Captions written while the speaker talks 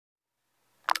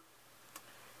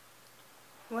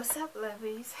What's up,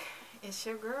 lovies? It's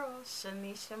your girl,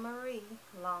 Shanisha Marie.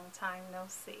 Long time no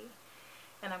see.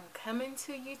 And I'm coming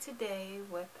to you today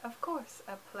with, of course,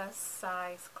 a plus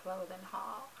size clothing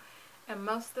haul. And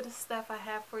most of the stuff I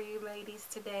have for you ladies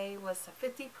today was a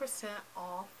 50%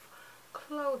 off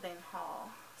clothing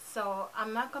haul. So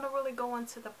I'm not going to really go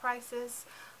into the prices.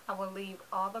 I will leave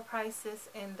all the prices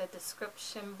in the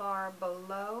description bar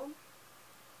below.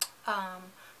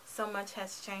 So much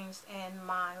has changed in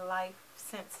my life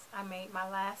since I made my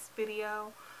last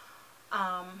video.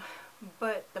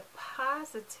 But the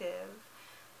positive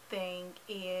thing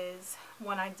is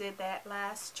when I did that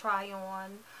last try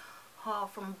on haul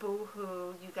from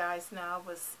Boohoo, you guys know I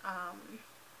was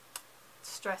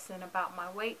stressing about my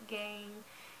weight gain,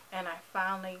 and I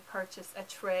finally purchased a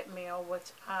treadmill,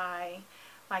 which I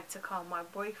like to call my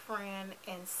boyfriend.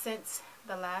 And since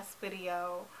the last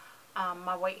video,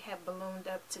 my weight had ballooned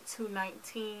up to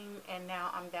 219, and now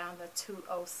I'm down to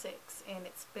 206, and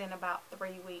it's been about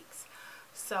 3 weeks.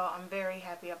 So I'm very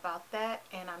happy about that,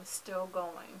 and I'm still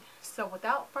going. So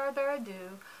without further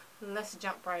ado, let's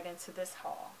jump right into this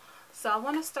haul. So I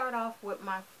want to start off with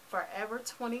my Forever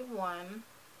 21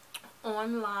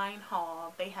 online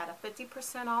haul. They had a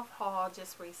 50% off haul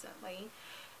just recently,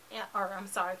 or I'm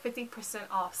sorry, 50%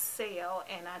 off sale,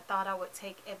 and I thought I would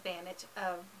take advantage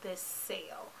of this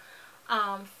sale.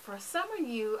 For some of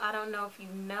you, I don't know if you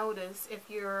notice, if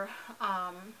you're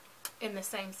in the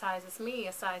same size as me,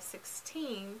 a size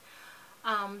 16,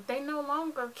 they no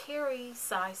longer carry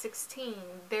size 16.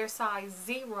 Their size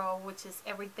 0, which is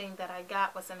everything that I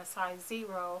got was in a size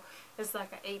 0, is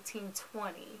like an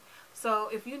 18-20. So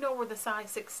if you know where the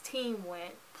size 16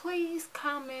 went, please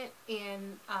comment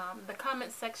in the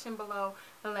comment section below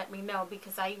and let me know,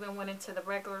 because I even went into the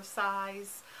regular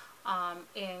size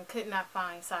and could not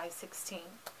find size 16.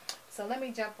 So let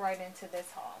me jump right into this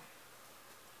haul.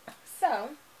 So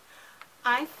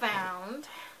I found,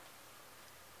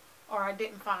 or I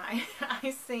didn't find,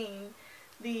 I seen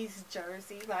these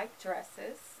jersey-like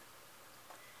dresses,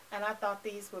 and I thought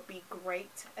these would be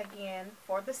great again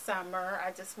for the summer.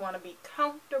 I just want to be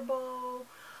comfortable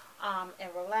and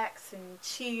relax and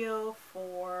chill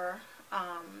for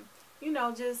you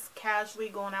know, just casually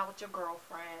going out with your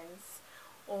girlfriends,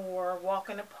 or walk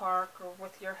in the park, or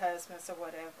with your husbands, or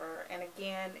whatever. And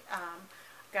again,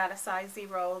 got a size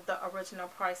 0. The original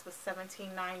price was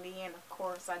 $17.90, and of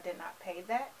course I did not pay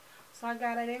that, so I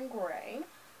got it in gray.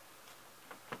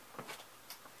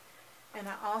 And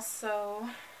I also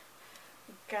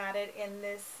got it in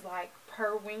this like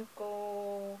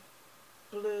periwinkle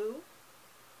blue.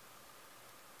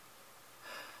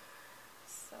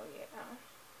 So yeah,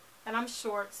 and I'm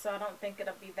short, so I don't think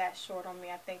it'll be that short on me.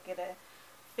 I think it'll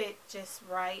fit just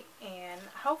right, and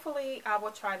hopefully I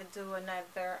will try to do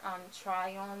another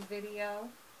try on video.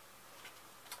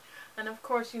 And of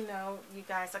course, you know, you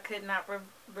guys, I could not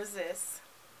resist.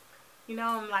 You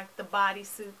know, I'm like the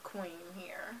bodysuit queen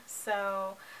here.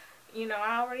 So, you know,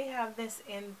 I already have this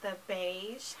in the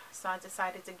beige, so I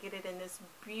decided to get it in this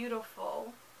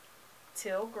beautiful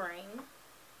teal green.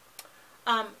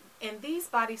 And these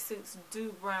bodysuits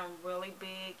do run really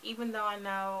big, even though I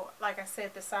know, like I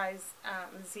said, the size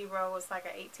 0 is like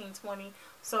an 18-20,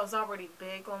 so it's already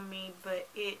big on me, but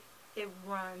it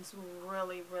runs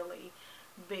really, really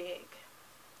big.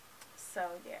 So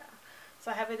yeah,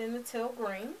 so I have it in the teal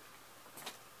green,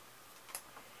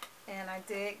 and I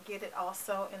did get it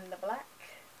also in the black.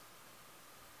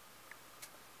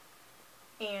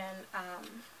 And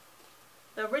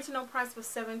the original price was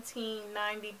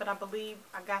 $17.90, but I believe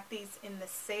I got these in the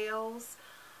sales.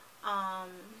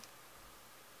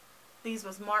 These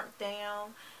was marked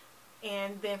down,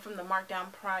 and then from the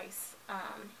markdown price,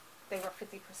 they were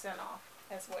 50% off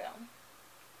as well.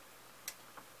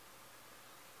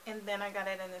 And then I got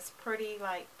it in this pretty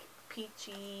like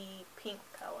peachy pink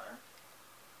color.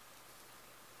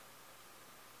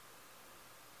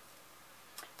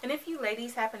 And if you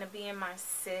ladies happen to be in my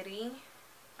city,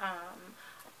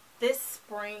 this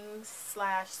spring /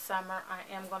 summer,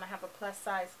 I am going to have a plus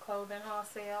size clothing haul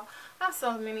sale. I have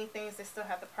so many things that still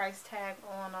have the price tag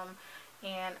on them,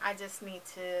 and I just need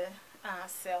to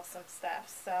sell some stuff.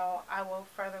 So I will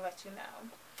further let you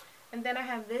know. And then I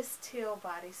have this teal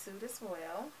bodysuit as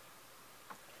well.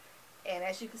 And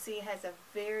as you can see, it has a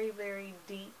very, very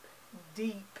deep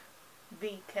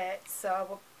V cut. So I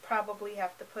will probably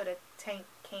have to put a tank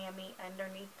cami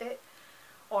underneath it,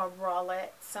 or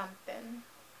bralette, something.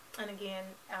 And again,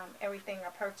 everything I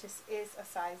purchased is a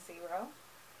size 0.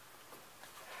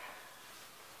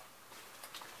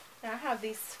 Now I have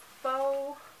these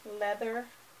faux leather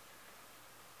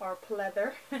or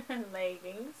pleather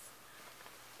leggings.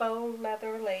 Faux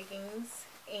leather leggings,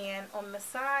 And on the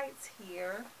sides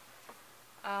here,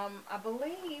 I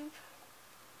believe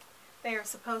they are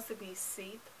supposed to be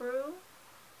see-through.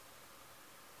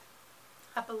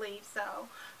 I believe so.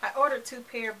 I ordered 2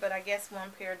 pair, but I guess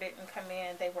 1 pair didn't come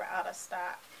in. They were out of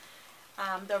stock.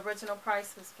 The original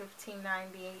price was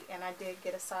 $15.98, and I did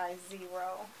get a size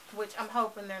 0, which I'm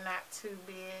hoping they're not too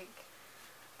big,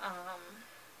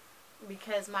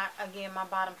 because my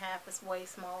bottom half is way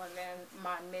smaller than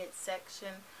my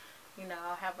midsection. You know,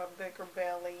 I have a bigger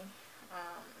belly.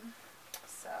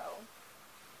 So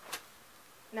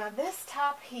now this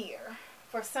top here,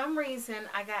 for some reason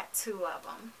I got 2 of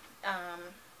them.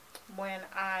 When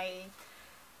I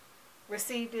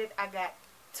received it, I got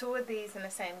 2 of these in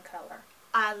the same color.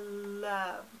 I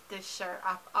love this shirt.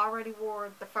 I've already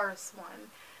wore the first one,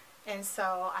 and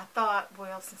so I thought,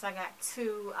 well, since I got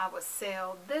 2, I would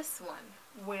sell this one.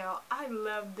 Well, I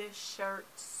love this shirt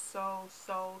so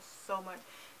much.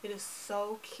 It is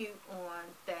so cute on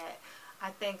that I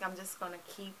think I'm just going to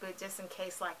keep it just in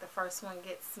case like the first one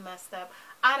gets messed up.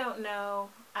 I don't know.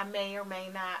 I may or may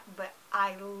not, but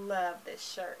I love this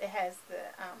shirt. It has the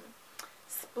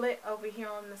split over here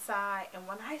on the side, and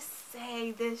when I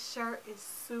say this shirt is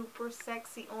super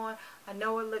sexy on, I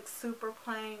know it looks super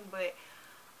plain, but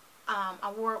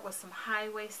I wore it with some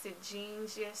high-waisted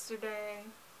jeans yesterday.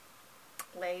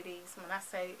 Ladies, when I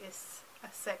say it's a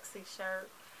sexy shirt,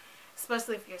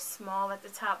 especially if you're small at the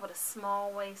top with a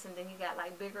small waist and then you got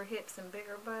like bigger hips and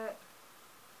bigger butt.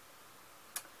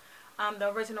 The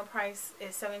original price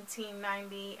is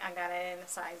 $17.90. I got it in a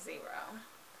size 0.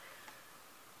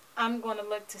 I'm going to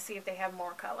look to see if they have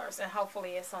more colors, and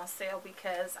hopefully it's on sale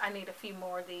because I need a few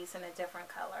more of these in a different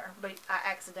color. But I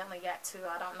accidentally got 2.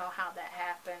 I don't know how that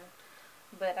happened,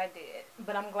 but I did.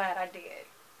 But I'm glad I did.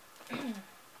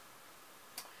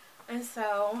 And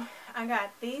so I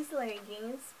got these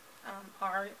leggings,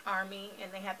 army,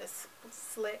 and they have this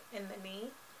slit in the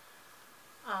knee.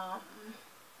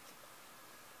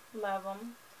 Love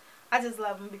them. I just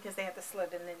love them because they have the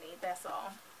slit in the knee. That's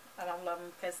all. I don't love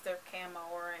them because they're camo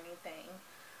or anything.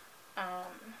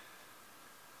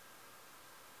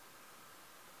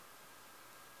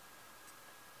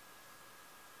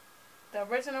 The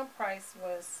original price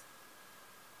was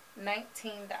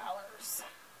 $19.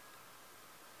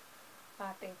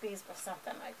 I think these were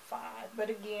something like $5. But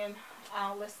again,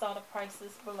 I'll list all the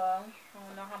prices below. I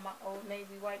don't know how my old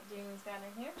navy white jeans got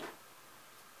in here.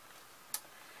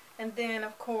 And then,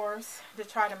 of course, to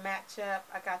try to match up,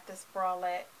 I got this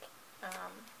bralette,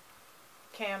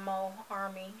 camo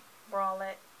army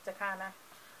bralette to kind of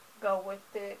go with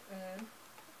it. And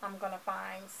I'm going to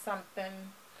find something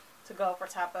to go over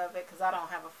top of it because I don't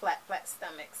have a flat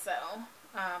stomach. So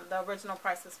the original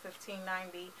price was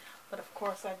 $15.90, but of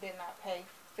course I did not pay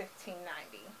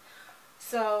 $15.90.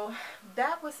 So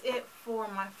that was it for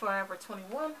my Forever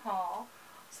 21 haul.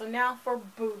 So now for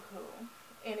boohoo.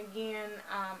 And again,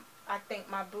 I think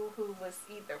my boohoo was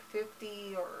either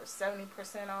 50 or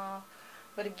 70% off.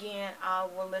 But again, I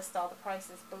will list all the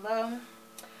prices below.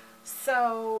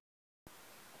 So,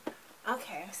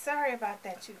 okay, sorry about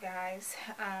that, you guys.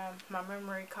 My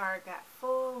memory card got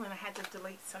full and I had to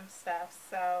delete some stuff.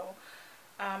 So,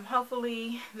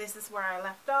 hopefully this is where I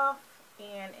left off.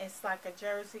 And it's like a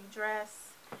jersey dress.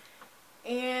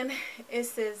 And it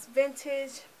says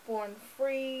vintage, born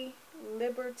free,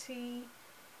 liberty,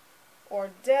 or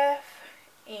death.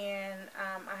 And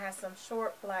I have some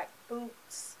short black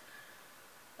boots,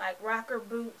 like rocker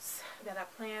boots, that I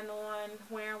plan on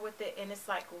wearing with it. And it's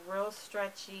like real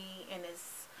stretchy, and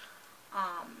it's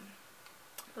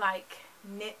like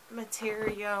knit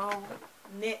material,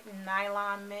 knit and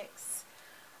nylon mix.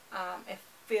 It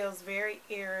feels very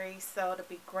airy, so it'll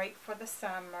be great for the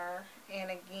summer.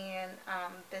 And again,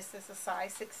 this is a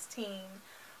size 16,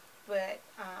 but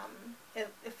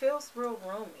it feels real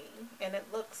roomy, and it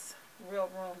looks real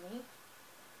roomy.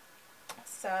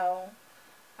 So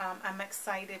I'm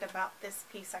excited about this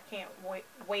piece. I can't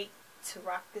wait to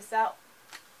rock this out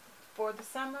for the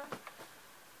summer.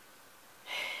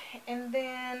 And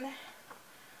then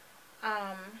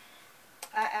I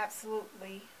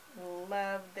absolutely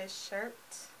love this shirt,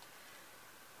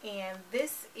 and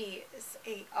this is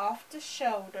a off the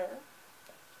shoulder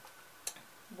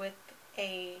with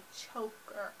a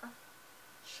choker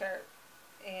shirt,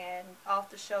 and off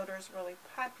the shoulder is really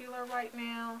popular right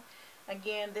now.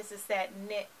 Again, this is that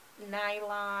knit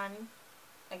nylon,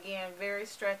 again very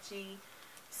stretchy,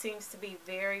 seems to be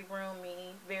very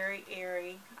roomy, very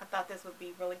airy. I thought this would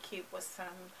be really cute with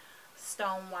some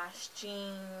stonewashed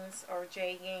jeans or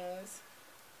jeggings.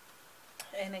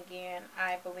 And again,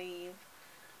 I believe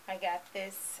I got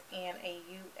this in a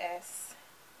US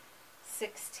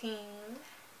 16.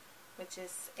 which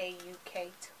is a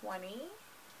UK20.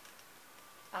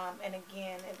 And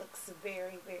again, it looks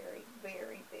very, very,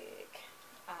 very big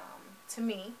to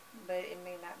me, but it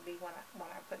may not be when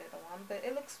I put it on. But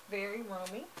it looks very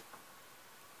roomy.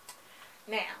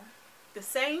 Now, the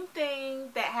same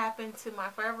thing that happened to my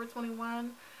Forever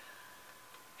 21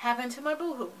 happened to my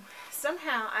boohoo.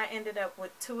 Somehow I ended up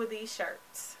with 2 of these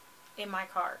shirts in my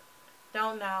cart.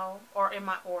 Don't know, or in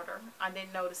my order. I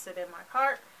didn't notice it in my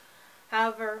cart.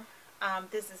 However,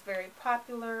 this is very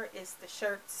popular. It's the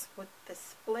shirts with the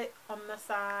split on the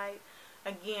side.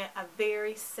 Again, a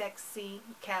very sexy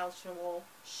casual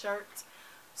shirt.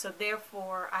 So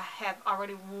therefore, I have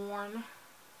already worn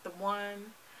the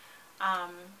one.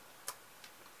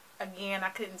 Again, I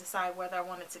couldn't decide whether I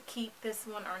wanted to keep this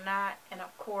one or not. And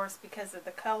of course, because of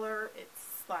the color,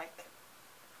 it's like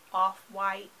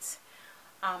off-white.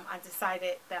 I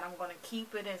decided that I'm going to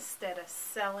keep it instead of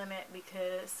selling it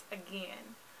because,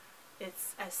 again,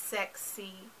 it's a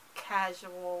sexy,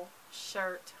 casual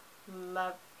shirt.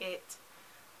 Love it.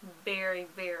 Very,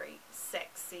 very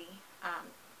sexy.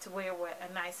 To wear with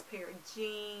a nice pair of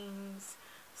jeans,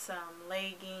 some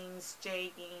leggings,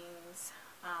 jeggings.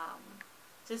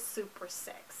 Just super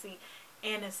sexy.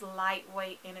 And it's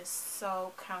lightweight and it's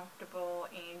so comfortable.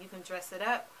 And you can dress it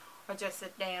up or dress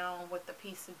it down with a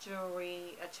piece of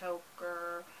jewelry, a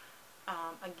choker,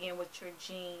 again with your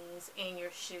jeans and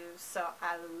your shoes. So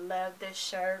I love this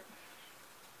shirt.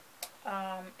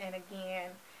 And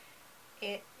again,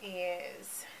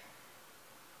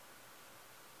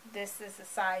 this is a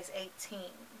size 18.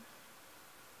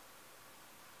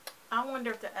 I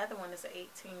wonder if the other one is an 18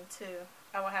 too.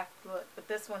 I will have to look, but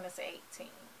this one is 18.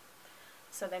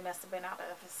 So they must have been out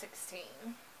of a 16.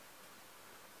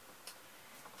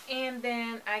 And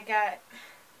then I got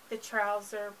the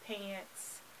trouser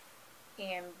pants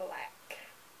in black.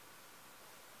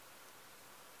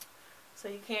 So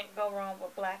you can't go wrong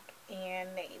with black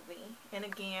and navy. And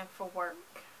again, for work.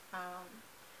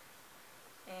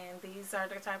 And these are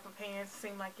the type of pants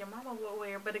seem like your mama would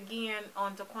wear. But again,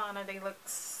 on Daquana, they look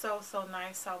so, so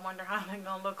nice. So I wonder how they're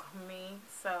going to look on me.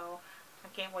 So I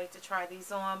can't wait to try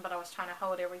these on. But I was trying to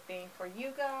hold everything for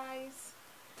you guys.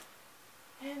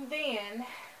 And then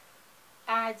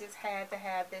I just had to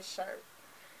have this shirt.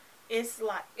 It's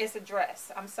a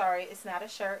dress. I'm sorry, it's not a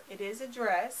shirt. It is a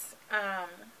dress.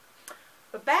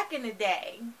 But back in the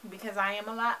day, because I am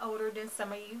a lot older than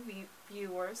some of you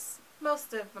viewers,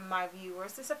 most of my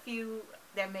viewers, there's a few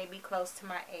that may be close to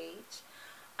my age.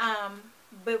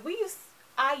 But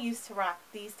I used to rock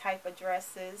these type of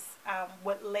dresses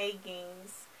with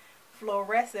leggings,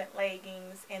 fluorescent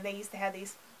leggings, and they used to have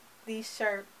these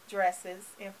shirt dresses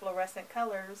in fluorescent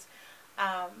colors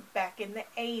back in the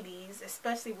 80s,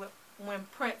 especially when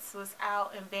Prince was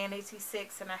out in Vanity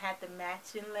 6 and I had the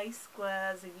matching lace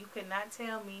gloves, and you could not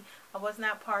tell me I was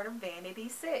not part of Vanity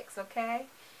 6, okay?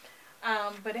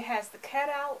 But it has the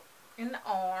cutout in the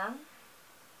arm,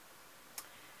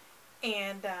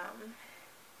 and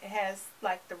it has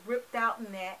like the ripped out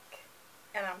neck,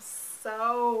 and I'm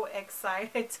so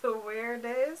excited to wear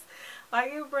this.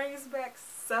 Like, it brings back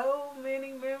so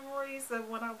many memories of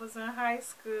when I was in high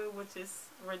school, which is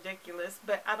ridiculous,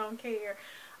 but I don't care.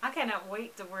 I cannot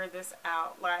wait to wear this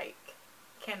out. Like,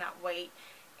 cannot wait.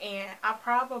 And I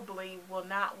probably will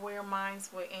not wear mine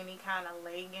with any kind of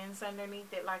leggings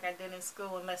underneath it like I did in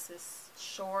school, unless it's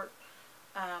short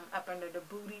up under the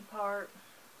booty part.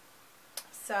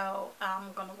 So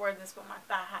I'm going to wear this with my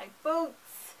thigh-high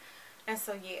boots. And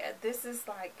so yeah, this is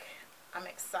like, I'm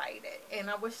excited. And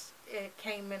I wish it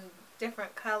came in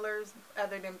different colors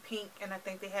other than pink. And I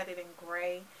think they had it in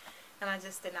gray. And I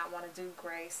just did not want to do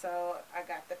gray. So I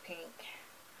got the pink.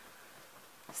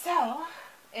 So,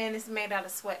 and it's made out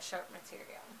of sweatshirt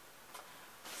material.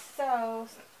 So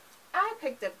I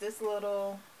picked up this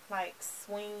little like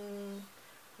swing,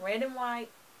 red and white,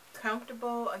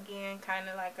 comfortable, again, kind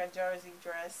of like a jersey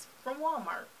dress from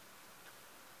Walmart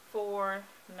for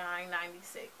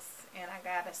 $9.96, and I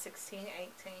got a 16-18.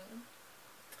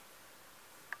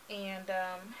 And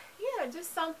yeah,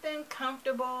 just something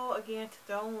comfortable, again, to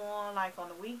throw on like on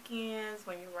the weekends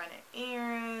when you're running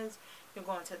errands, you're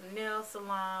going to the nail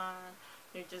salon,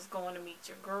 you're just going to meet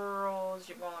your girls,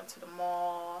 you're going to the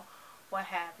mall, what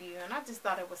have you. And I just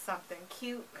thought it was something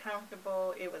cute,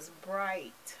 comfortable. It was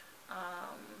bright.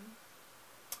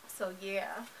 So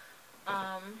yeah.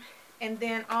 And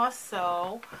then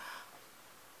also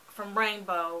from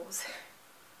Rainbows,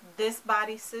 this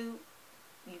bodysuit,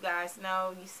 you guys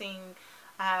know, you've seen,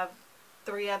 I have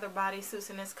 3 other bodysuits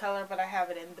in this color, but I have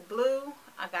it in the blue.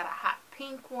 I got a hot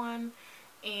pink one,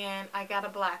 and I got a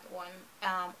black one.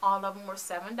 All of them were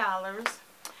 $7.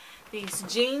 These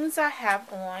jeans I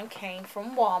have on came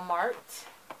from Walmart,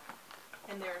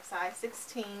 and they're a size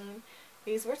 16.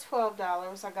 These were $12.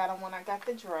 I got them when I got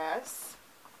the dress.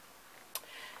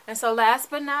 And so last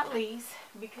but not least,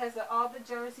 because of all the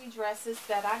jersey dresses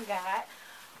that I got,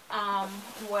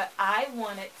 what I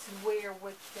wanted to wear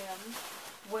with them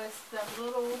was the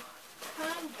little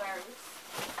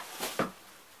Converse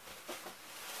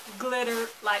glitter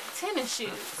like tennis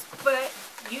shoes. But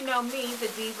you know me, the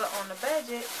diva on the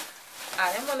budget,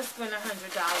 I didn't want to spend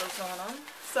 $100 on them.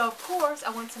 So of course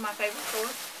I went to my favorite store,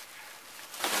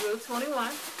 Rue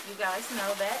 21. You guys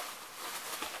know that.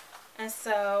 And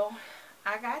so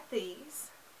I got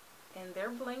these, and they're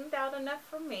blinged out enough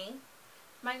for me.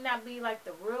 Might not be like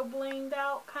the real blinged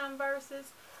out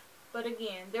Converses, but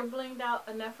again, they're blinged out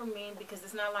enough for me because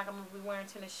it's not like I'm going to be wearing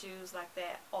tennis shoes like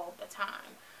that all the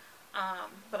time.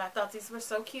 But I thought these were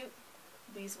so cute.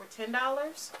 These were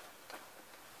 $10.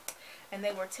 And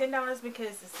they were $10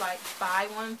 because it's like buy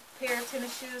one pair of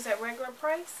tennis shoes at regular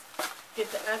price,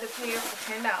 get the other pair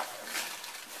for $10.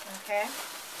 Okay?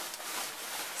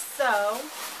 So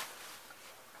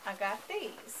I got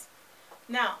these.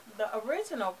 Now, the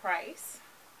original price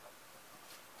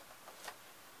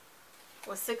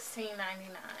was $16.99.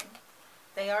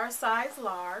 They are a size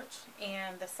large,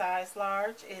 and the size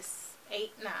large is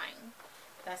 8'9".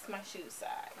 That's my shoe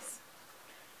size.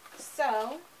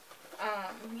 So,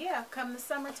 yeah, come the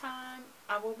summertime,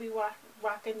 I will be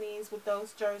rocking these with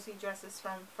those jersey dresses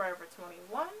from Forever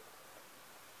 21.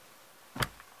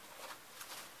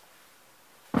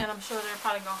 And I'm sure they're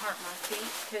probably going to hurt my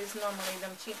feet because normally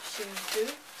them cheap shoes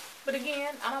do. But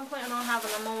again, I don't plan on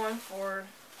having them on for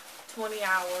 20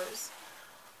 hours.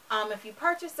 If you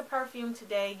purchase the perfume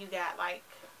today, you got like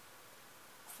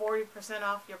 40%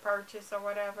 off your purchase or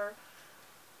whatever.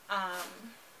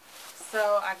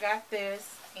 So I got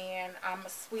this, and I'm a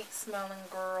sweet smelling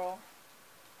girl.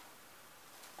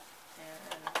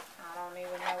 And I don't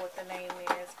even know what the name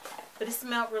is. But it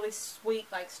smelled really sweet,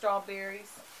 like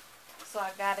strawberries. So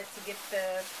I got it to get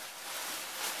the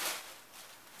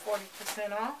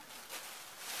 40% off.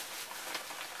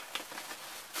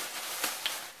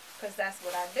 Because that's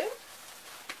what I do.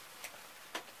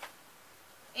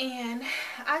 And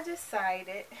I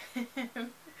decided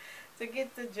to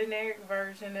get the generic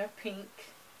version of pink.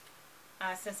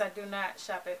 Since I do not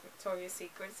shop at Victoria's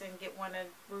Secrets, and get one of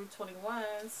Rue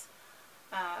 21's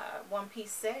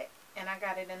one-piece set. And I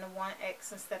got it in the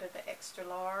 1X instead of the extra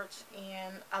large.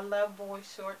 And I love boy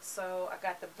shorts, so I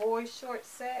got the boy short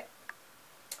set.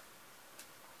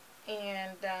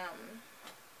 And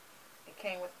it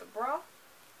came with the bra.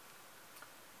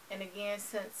 And again,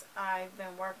 since I've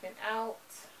been working out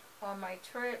on my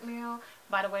treadmill,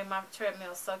 by the way, my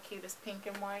treadmill is so cute, it's pink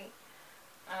and white.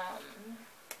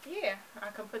 Yeah, I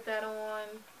can put that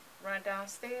on, run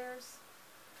downstairs.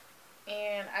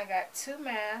 And I got two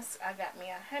masks. I got me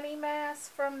a honey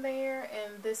mask from there,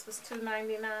 and this was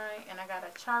 $2.99. And I got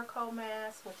a charcoal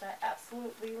mask, which I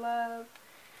absolutely love.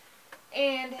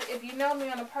 And if you know me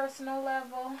on a personal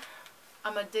level,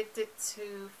 I'm addicted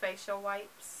to facial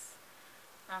wipes.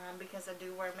 Because I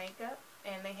do wear makeup,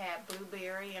 and they had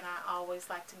blueberry, and I always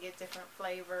like to get different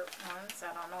flavored ones.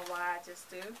 I don't know why, I just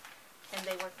do. And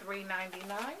they were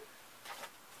 $3.99.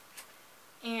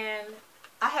 And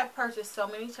I have purchased so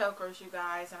many chokers, you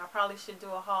guys, and I probably should do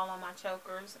a haul on my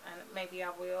chokers, and maybe I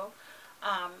will.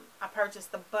 I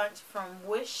purchased a bunch from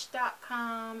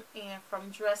wish.com and from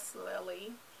Dress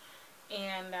Lily,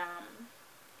 and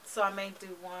so I may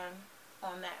do one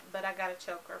on that. But I got a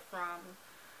choker from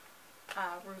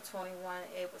Rue 21.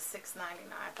 It was $6.99.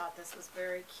 I thought this was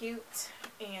very cute.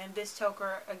 And this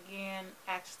choker, again,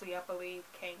 actually I believe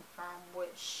came from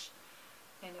Wish,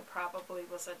 and it probably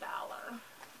was $1.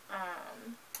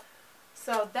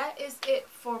 So that is it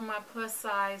for my plus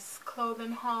size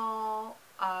clothing haul,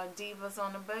 Divas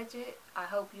on a Budget. I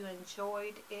hope you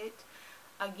enjoyed it.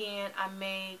 Again, I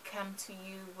may come to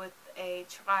you with a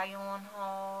try on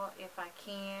haul if I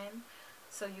can,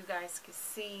 so you guys can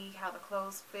see how the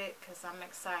clothes fit, because I'm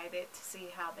excited to see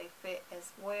how they fit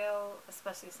as well,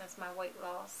 especially since my weight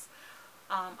loss.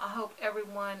 I hope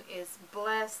everyone is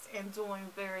blessed and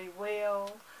doing very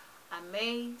well. I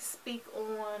may speak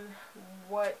on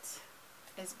what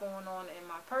is going on in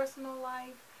my personal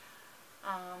life.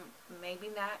 Maybe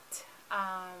not.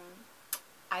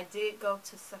 I did go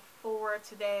to Sephora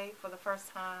today for the first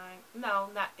time. No,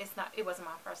 it wasn't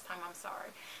my first time, I'm sorry.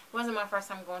 It wasn't my first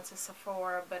time going to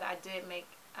Sephora, but I did make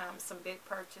some big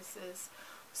purchases.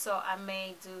 So I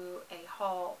may do a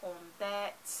haul on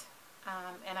that.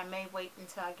 And I may wait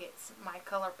until I get my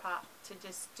ColourPop to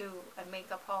just do a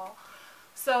makeup haul.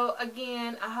 So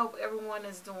again, I hope everyone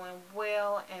is doing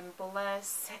well and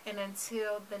blessed. And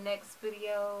until the next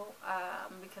video,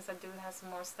 because I do have some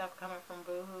more stuff coming from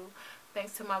Boohoo.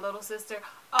 Thanks to my little sister.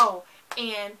 Oh,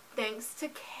 and thanks to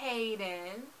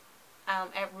Kaden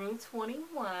at Route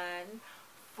 21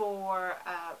 for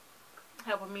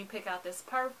helping me pick out this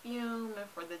perfume and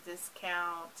for the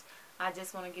discount. I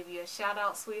just want to give you a shout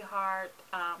out, sweetheart.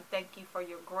 Thank you for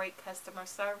your great customer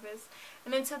service.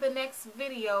 And until the next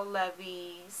video,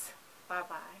 lovies.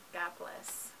 Bye-bye. God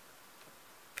bless.